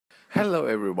Hello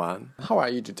everyone, how are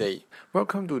you today?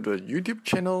 Welcome to the YouTube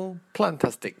channel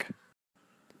Plantastic.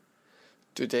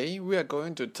 Today we are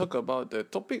going to talk about the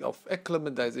topic of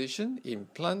acclimatization in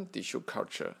plant tissue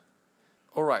culture.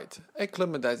 Alright,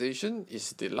 acclimatization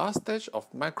is the last stage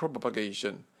of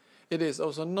micropropagation. It is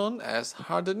also known as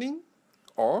hardening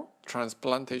or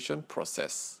transplantation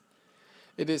process.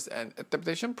 It is an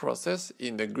adaptation process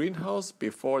in the greenhouse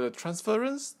before the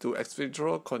transference to ex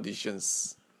vitro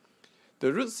conditions.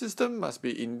 The root system must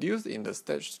be induced in the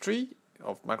stage 3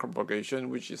 of micropropagation,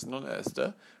 which is known as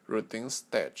the rooting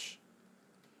stage.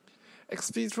 Ex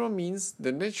vitro means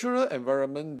the natural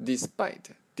environment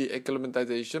despite the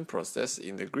acclimatization process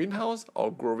in the greenhouse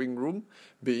or growing room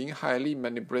being highly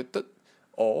manipulated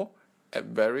or a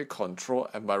very controlled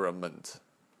environment.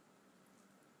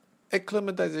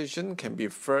 Acclimatization can be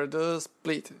further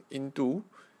split into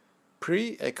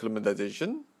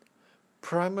pre-acclimatization,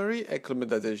 primary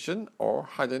acclimatization or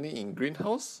hardening in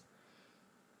greenhouse,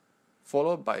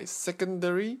 followed by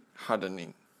secondary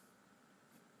hardening.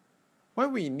 Why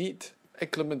we need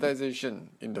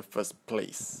acclimatization in the first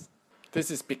place?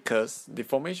 This is because the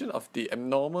formation of the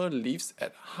abnormal leaves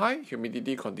at high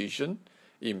humidity condition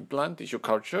in plant tissue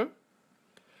culture,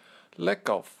 lack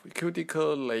of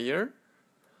cuticle layer,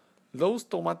 low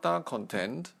stomata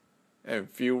content, and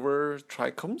fewer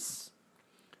trichomes,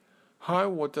 high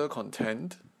water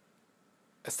content,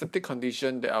 aseptic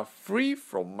conditions that are free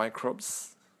from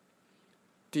microbes,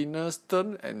 thinner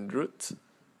stem and root,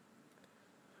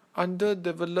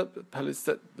 underdeveloped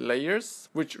palisade layers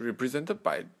which represented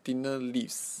by thinner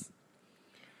leaves,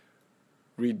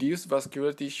 reduced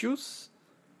vascular tissues,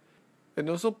 and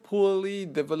also poorly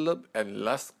developed and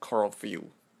less chlorophyll.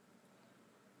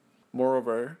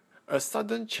 Moreover, a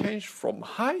sudden change from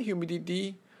high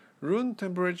humidity, room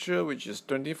temperature which is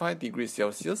 25 degrees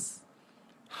Celsius,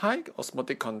 high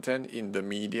osmotic content in the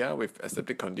media with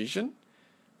aseptic condition,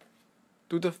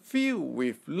 to the field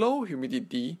with low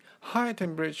humidity, high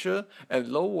temperature, and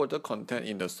low water content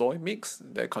in the soil mix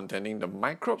that containing the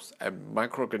microbes and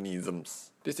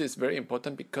microorganisms. This is very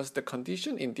important because the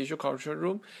condition in tissue culture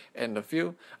room and the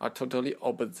field are totally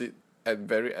opposite at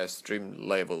very extreme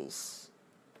levels.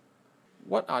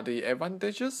 What are the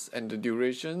advantages and the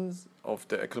durations of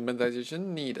the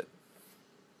acclimatization needed?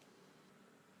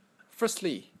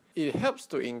 Firstly, it helps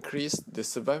to increase the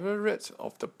survival rate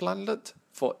of the plantlet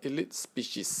for elite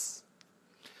species.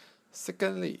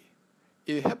 Secondly,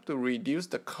 it helps to reduce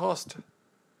the cost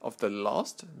of the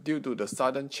loss due to the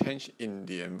sudden change in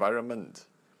the environment.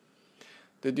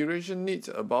 The duration needs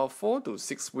about 4 to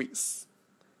 6 weeks,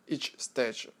 each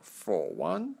stage for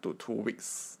 1 to 2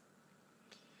 weeks.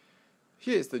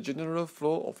 Here is the general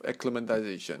flow of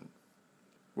acclimatization,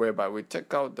 whereby we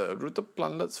take out the rooted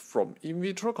plantlets from in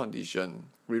vitro condition.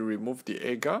 We remove the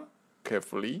agar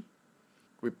carefully.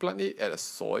 We plant it at a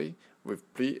soil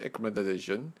with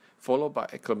pre-acclimatization, followed by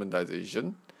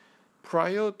acclimatization,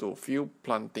 prior to field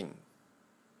planting.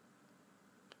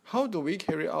 How do we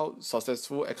carry out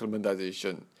successful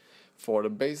acclimatization? For the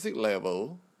basic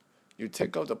level, you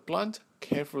take out the plant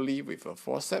carefully with a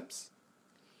forceps.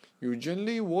 You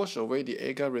gently wash away the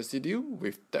agar residue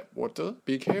with tap water.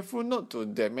 Be careful not to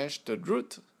damage the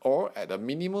root or at a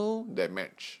minimal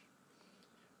damage.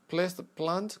 Place the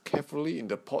plant carefully in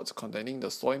the pot containing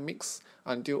the soil mix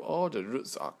until all the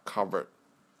roots are covered.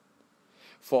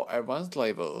 For advanced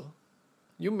level,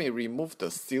 you may remove the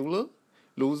sealer,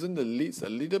 loosen the lids a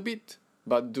little bit,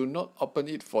 but do not open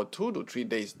it for 2 to 3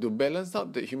 days to balance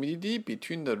out the humidity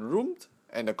between the room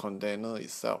and the container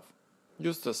itself.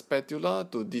 Use the spatula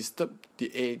to disturb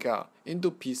the agar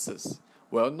into pieces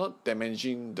while not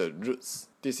damaging the roots.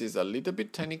 This is a little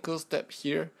bit technical step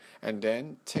here, and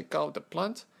then take out the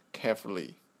plant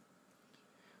carefully.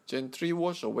 Gently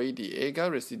wash away the agar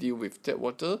residue with tap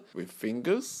water with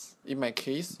fingers. In my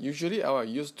case, usually I will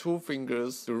use 2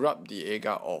 fingers to rub the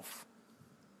agar off.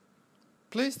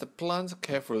 Place the plant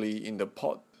carefully in the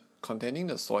pot containing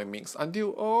the soil mix until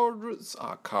all roots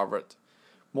are covered.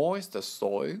 Moist the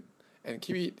soil and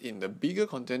keep it in the bigger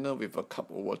container with a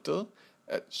cup of water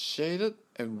at shaded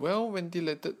and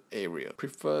well-ventilated area,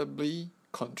 preferably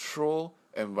controlled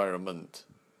environment.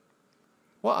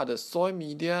 What are the soil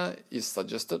media is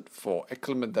suggested for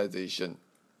acclimatization?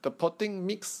 The potting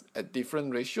mix at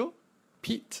different ratio: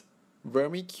 peat,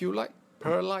 vermiculite,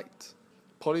 perlite,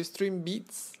 polystyrene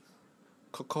beads,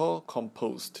 cocoa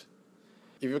compost.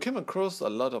 If you came across a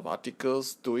lot of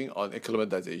articles doing on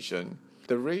acclimatization,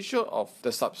 the ratio of the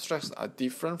substrates are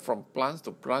different from plants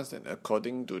to plants and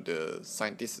according to the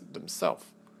scientists themselves.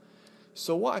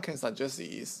 So what I can suggest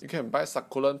is you can buy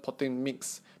succulent potting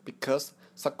mix because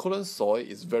succulent soil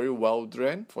is very well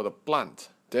drained for the plant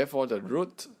Therefore, the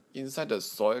root inside the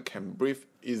soil can breathe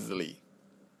easily.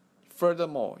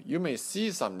 Furthermore, you may see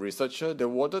some researchers they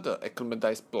water the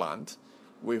acclimatized plant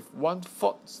with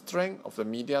 1/4 strength of the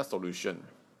media solution.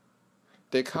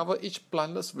 They cover each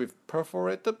plantlet with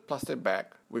perforated plastic bag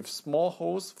with small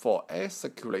holes for air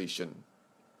circulation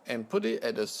and put it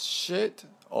at the shade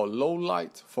or low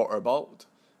light for about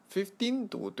 15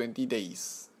 to 20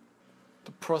 days.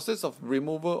 The process of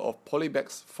removal of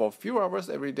polybags for a few hours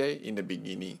every day in the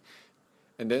beginning,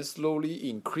 and then slowly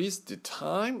increase the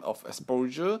time of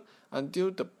exposure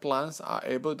until the plants are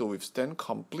able to withstand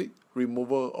complete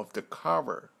removal of the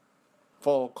cover.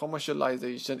 For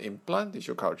commercialization in plant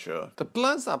tissue culture, the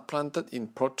plants are planted in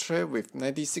portrait with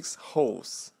 96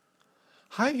 holes.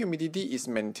 High humidity is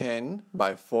maintained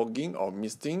by fogging or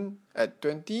misting at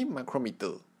 20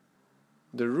 micrometer.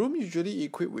 The room usually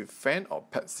equipped with fan or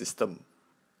pad system,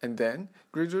 and then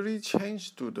gradually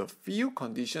change to the field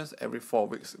conditions every 4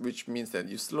 weeks, which means that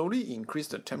you slowly increase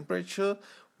the temperature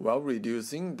while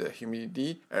reducing the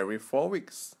humidity every 4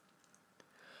 weeks.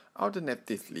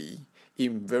 Alternatively,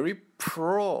 in very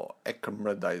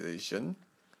pro-acclimatization,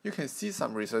 you can see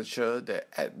some researchers that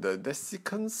add the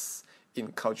desiccants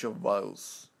in culture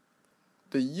vials.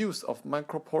 The use of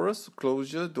microporous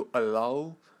closure to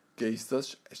allow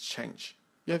gaseous exchange.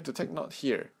 You have to take note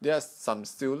here. There are some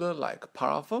sealer like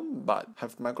paraffin but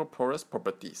have microporous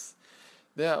properties.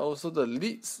 There are also the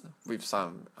lids with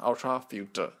some ultra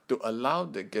filter to allow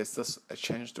the gaseous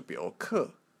exchange to be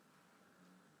occur.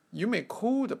 You may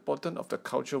cool the bottom of the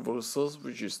culture vessels,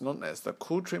 which is known as the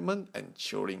cool treatment and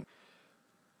chilling.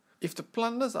 If the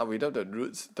plantlets are without the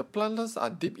roots, the plantlets are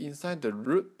deep inside the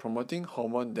root promoting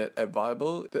hormone that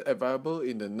available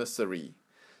in the nursery.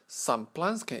 Some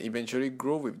plants can eventually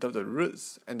grow without the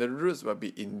roots, and the roots will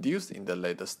be induced in the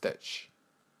later stage.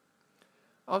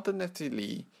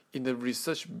 Alternatively, in the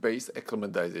research-based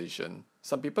acclimatization,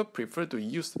 some people prefer to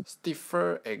use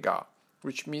stiffer agar,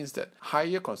 which means that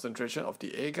higher concentration of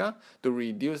the agar to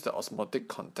reduce the osmotic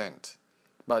content.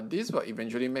 But this will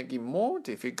eventually make it more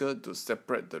difficult to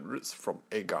separate the roots from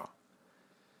agar.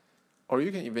 Or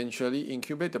you can eventually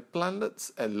incubate the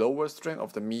plantlets at lower strength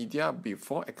of the media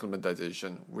before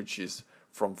acclimatization, which is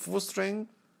from full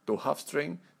strength to half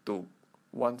strength to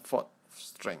 1/4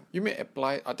 strength. You may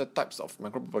apply other types of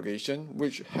micropropagation,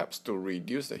 which helps to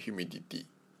reduce the humidity.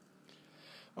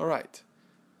 Alright,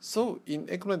 so in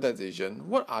acclimatization,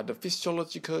 what are the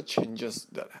physiological changes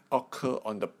that occur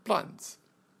on the plants?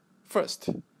 First,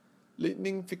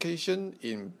 lignification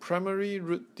in primary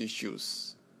root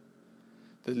tissues.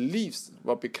 The leaves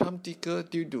will become thicker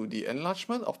due to the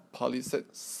enlargement of polysac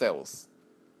cells.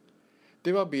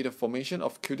 There will be the formation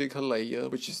of cuticle layer,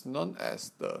 which is known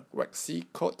as the waxy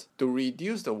coat, to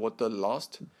reduce the water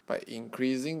lost by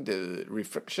increasing the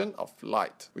refraction of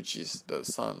light, which is the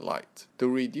sunlight, to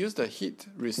reduce the heat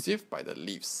received by the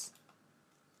leaves.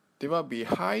 There will be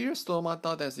higher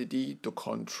stomata density to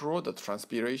control the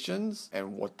transpirations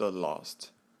and water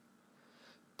lost.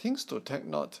 Things to take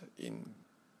note in: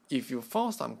 if you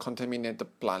found some contaminated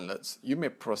plantlets, you may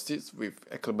proceed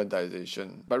with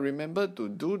acclimatization, but remember to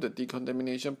do the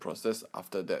decontamination process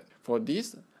after that. For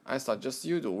this, I suggest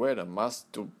you to wear a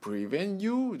mask to prevent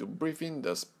you to breathe in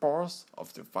the spores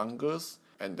of the fungus,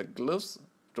 and the gloves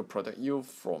to protect you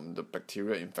from the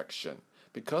bacterial infection,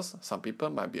 because some people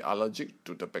might be allergic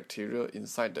to the bacteria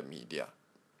inside the media.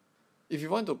 If you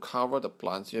want to cover the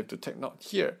plants, you have to take note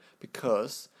here,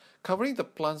 because covering the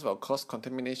plants will cause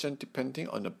contamination depending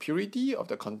on the purity of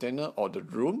the container or the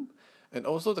room, and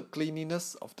also the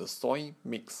cleanliness of the soil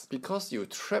mix, because you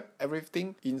trap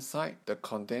everything inside the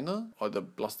container or the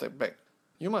plastic bag.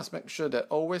 You must make sure that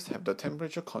always have the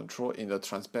temperature control in the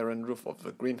transparent roof of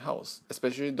the greenhouse,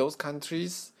 especially those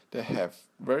countries that have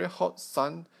very hot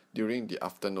sun during the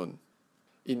afternoon.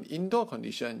 In indoor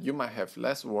condition, you might have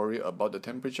less worry about the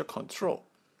temperature control.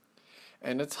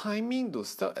 And the timing to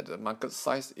sell at the market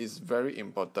size is very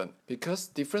important, because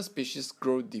different species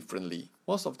grow differently.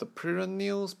 Most of the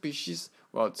perennial species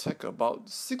will take about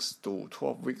 6 to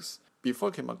 12 weeks before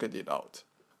you can market it out.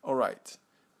 Alright,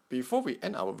 before we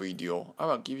end our video, I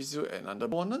will give you another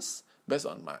bonus based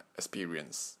on my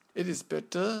experience. It is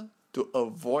better to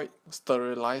avoid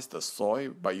sterilize the soil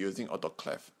by using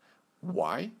autoclave.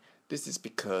 Why? This is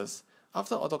because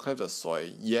after autoclave the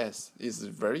soil, yes, it's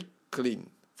very clean,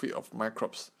 free of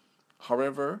microbes.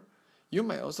 However, you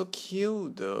might also kill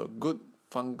the good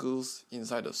fungus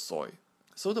inside the soil.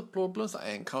 So the problems I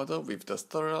encounter with the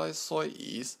sterilized soil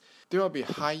is there will be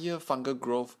higher fungal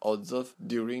growth observed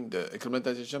during the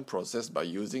acclimatization process by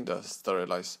using the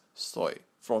sterilized soil.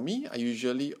 For me, I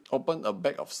usually open a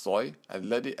bag of soil and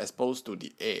let it expose to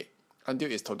the air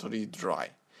until it's totally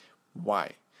dry.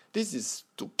 Why? This is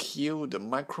to kill the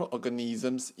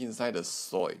microorganisms inside the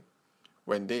soil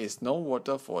when there is no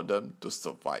water for them to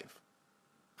survive.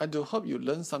 I do hope you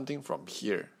learned something from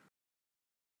here.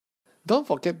 Don't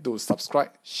forget to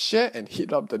subscribe, share and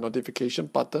hit up the notification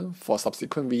button for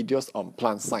subsequent videos on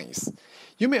plant science.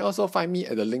 You may also find me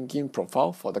at the LinkedIn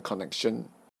profile for the connection.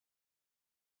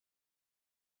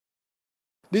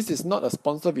 This is not a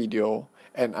sponsored video,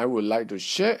 and I would like to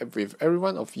share with every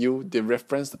one of you the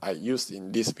reference I used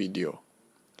in this video.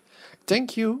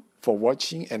 Thank you for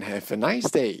watching and have a nice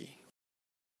day.